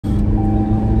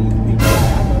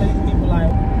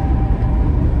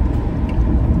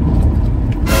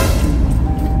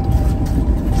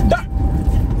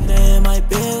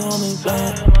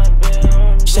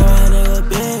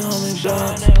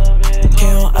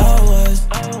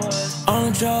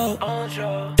drug.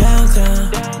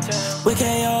 Downtown, with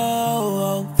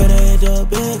KO, finna hit the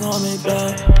big homie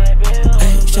block.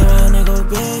 Hey, shout out nigga,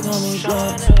 big homie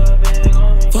blocks.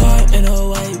 Far in the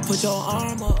way, put your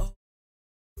arm up.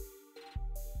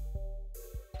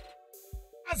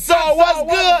 So what's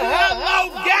good?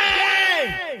 Hello,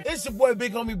 gang! It's your boy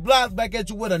Big Homie Blocks back at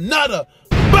you with another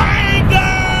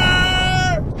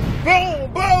banger!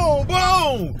 Boom, boom,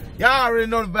 boom! Y'all already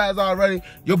know the vibes already.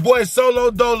 Your boy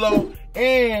Solo Dolo,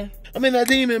 and I'm in that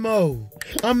demon mode.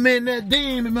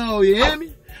 You hear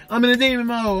me? I'm in the demon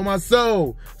mode on my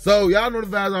soul. So y'all know the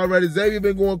vibes already. Xavier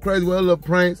been going crazy with a little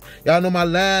pranks. Y'all know my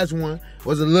last one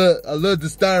was a little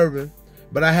disturbing,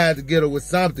 but I had to get her with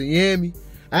something, you hear me?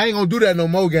 I ain't gonna do that no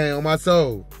more, gang, on my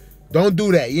soul. Don't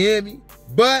do that, you hear me?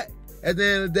 But at the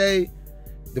end of the day,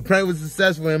 the prank was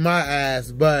successful in my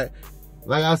eyes. But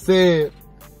like I said,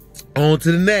 on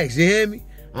to the next, you hear me?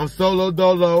 I'm Solo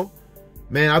Dolo.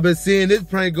 Man, I've been seeing this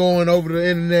prank going over the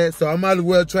internet, so I might as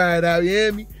well try it out, you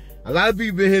hear me? A lot of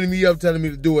people been hitting me up telling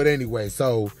me to do it anyway,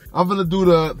 so I'm gonna do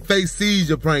the fake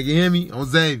seizure prank, you hear me? On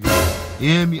Xavier, you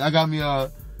hear me? I got me a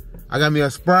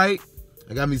Sprite,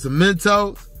 I got me some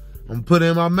Mentos. I'm gonna put it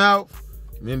in my mouth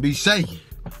and be shaking.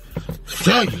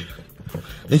 Shaking.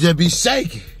 And just be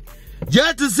shaking.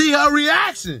 Just to see her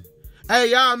reaction.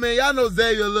 Hey, y'all, man, y'all know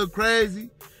Xavier a little crazy.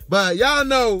 But y'all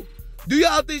know, do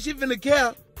y'all think she finna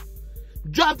care?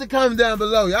 Drop the comment down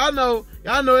below. Y'all know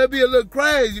it be a little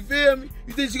crazy, you feel me?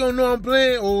 You think she gonna know I'm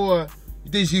playing, or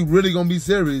you think she really gonna be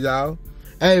serious, y'all?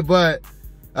 Hey, but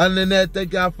other than that,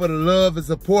 thank y'all for the love and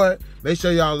support. Make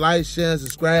sure y'all like, share, and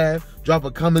subscribe. Drop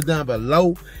a comment down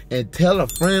below and tell a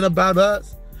friend about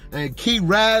us. And keep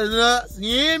riding us, you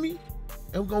hear me?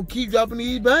 And we're gonna keep dropping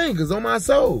these bangers on my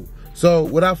soul. So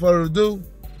without further ado,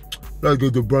 let's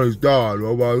get the brain started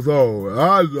on my soul.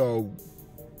 I know.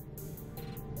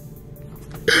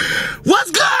 What's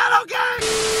good, okay?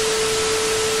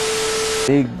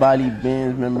 Big body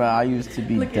Benz, remember I used to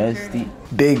be dusty.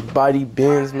 Big body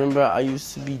Benz, remember I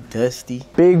used to be dusty.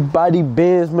 Big body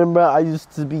Benz, remember I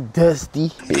used to be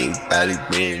dusty. Big body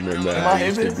Benz, remember I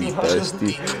used to be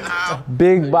dusty.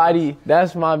 Big body,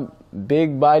 that's my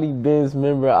big body Benz,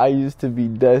 remember I used to be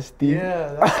dusty.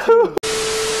 Yeah, that's true.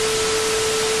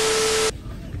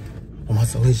 On my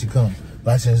soul, here she comes.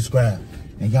 Like, share, subscribe.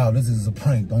 And y'all, this is a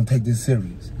prank. Don't take this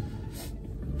serious.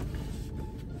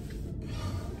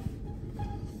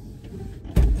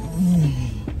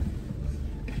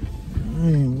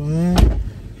 Man.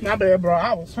 My bad, bro.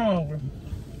 I was hungry.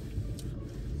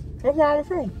 What's wrong with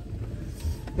you?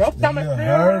 Your stomach still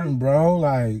hurting, bro.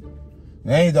 Like,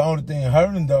 that ain't the only thing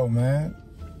hurting, though, man.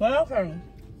 What else hurting?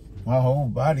 My whole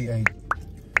body ache.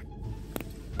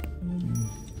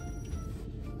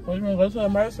 Well, you wanna go to the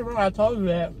emergency room? I told you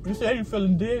that. You said you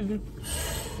feeling dizzy.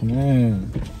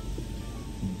 Man.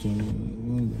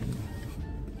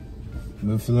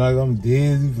 I feel like I'm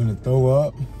dizzy, finna throw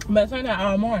up. I've been saying that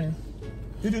all morning.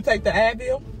 Did you take the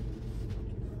Advil?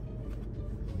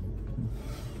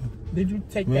 Did you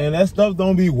take that? Man, that stuff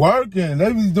don't be working.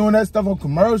 They be doing that stuff on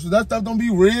commercials. That stuff don't be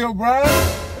real, bro.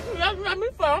 That's what me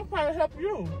for. I'm trying to help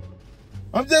you.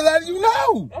 I'm just letting you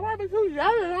know. That's why I be too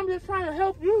yelling. I'm just trying to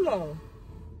help you, though.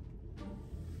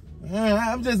 Man,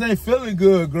 I just ain't feeling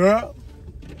good, girl.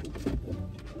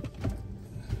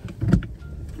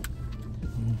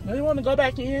 Do you want to go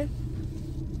back in?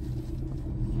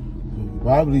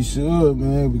 Probably should,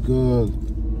 man, because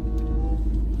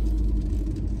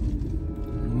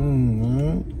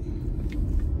man.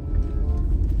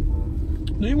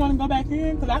 Do you want to go back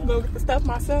in? Because I can go get the stuff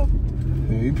myself.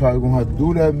 Yeah, you probably gonna have to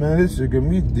do that, man. This shit get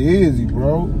me dizzy,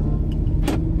 bro. I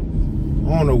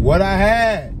don't know what I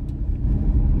had.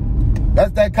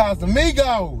 That's that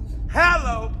Casamigos.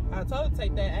 Hello. I told you to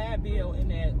take that Advil and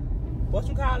that, what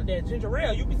you call it, that ginger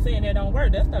ale. You be saying that don't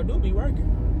work. That stuff do be working.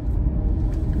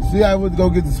 See, I went to go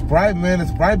get the Sprite, man. The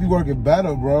Sprite be working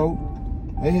better, bro.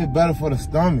 They hit better for the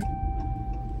stomach.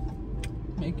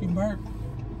 Make you burp.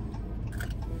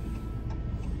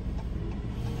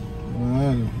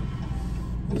 Man,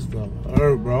 this stuff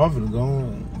hurt, bro. I'm finna go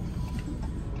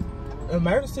in.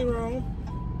 Emergency room.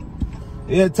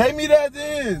 Yeah, take me that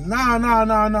then. Nah.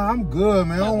 I'm good,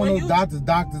 man. I don't want no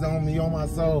doctors on me, on my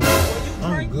soul.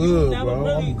 I'm good,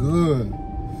 bro. I'm good.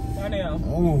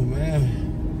 Oh, man.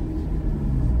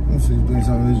 Let's see, do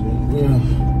some of this shit.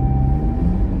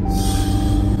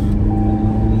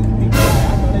 I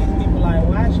know these people like,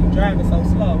 why is she driving so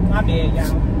slow? My bad,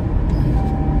 y'all.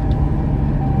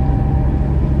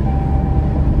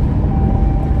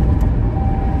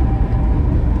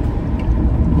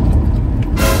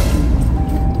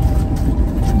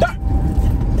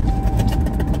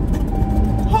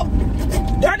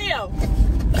 Danielle!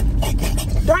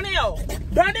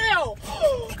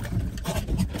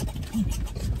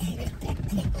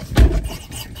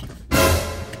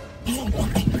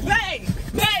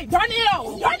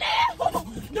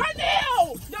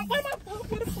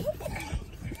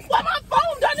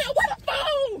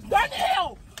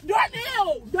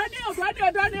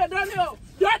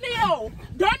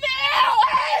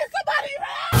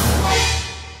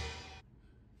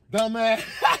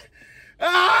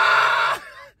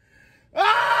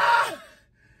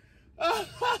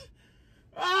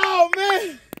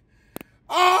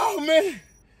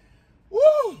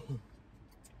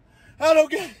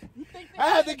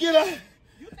 to get her.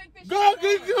 You think this Girl, shit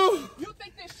get you. You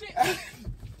think this shit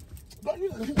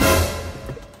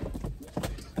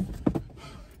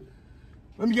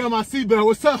Let me get on my seatbelt.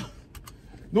 What's up?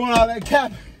 Doing all that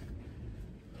capping.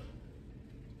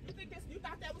 You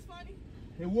thought that was funny?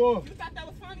 It was. You thought that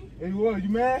was funny? It was. You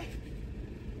mad?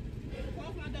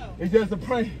 Close my door. It's just a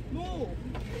prank. Move.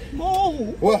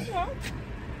 Move. What? Huh?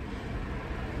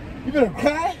 You gonna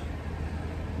cry?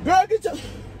 Girl, get your...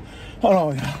 Hold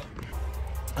on, y'all.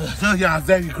 Tell y'all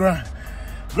Xavier crying.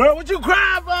 Girl, what you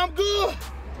crying for? I'm good.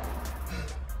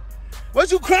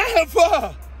 What you crying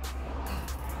for?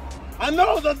 I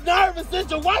know it's a nervous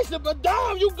situation, but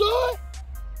damn, you good?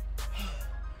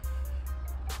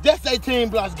 Just say Team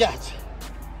Blocks got you.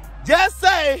 Just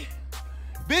say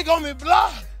Big Homie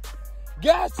Block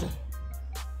got you.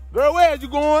 Girl, where are you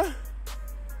going?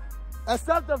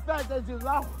 Accept the fact that you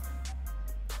lost.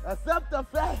 Accept the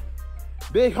fact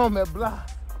Big Homie Block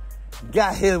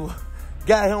got him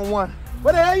one.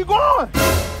 Where the hell you going?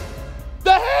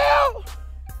 The hell?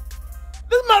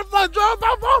 This motherfucker drove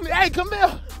off on me. Hey, come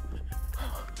here.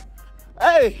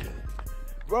 Hey,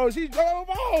 bro, she drove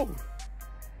off.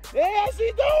 The hell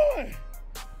she doing?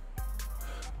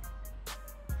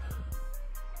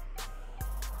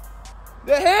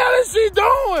 The hell is she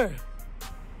doing?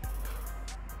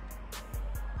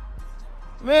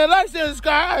 Man, like she in the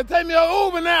sky, take me an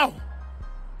Uber now.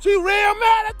 She real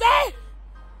mad at that?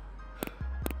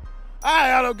 I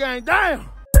had her gang down.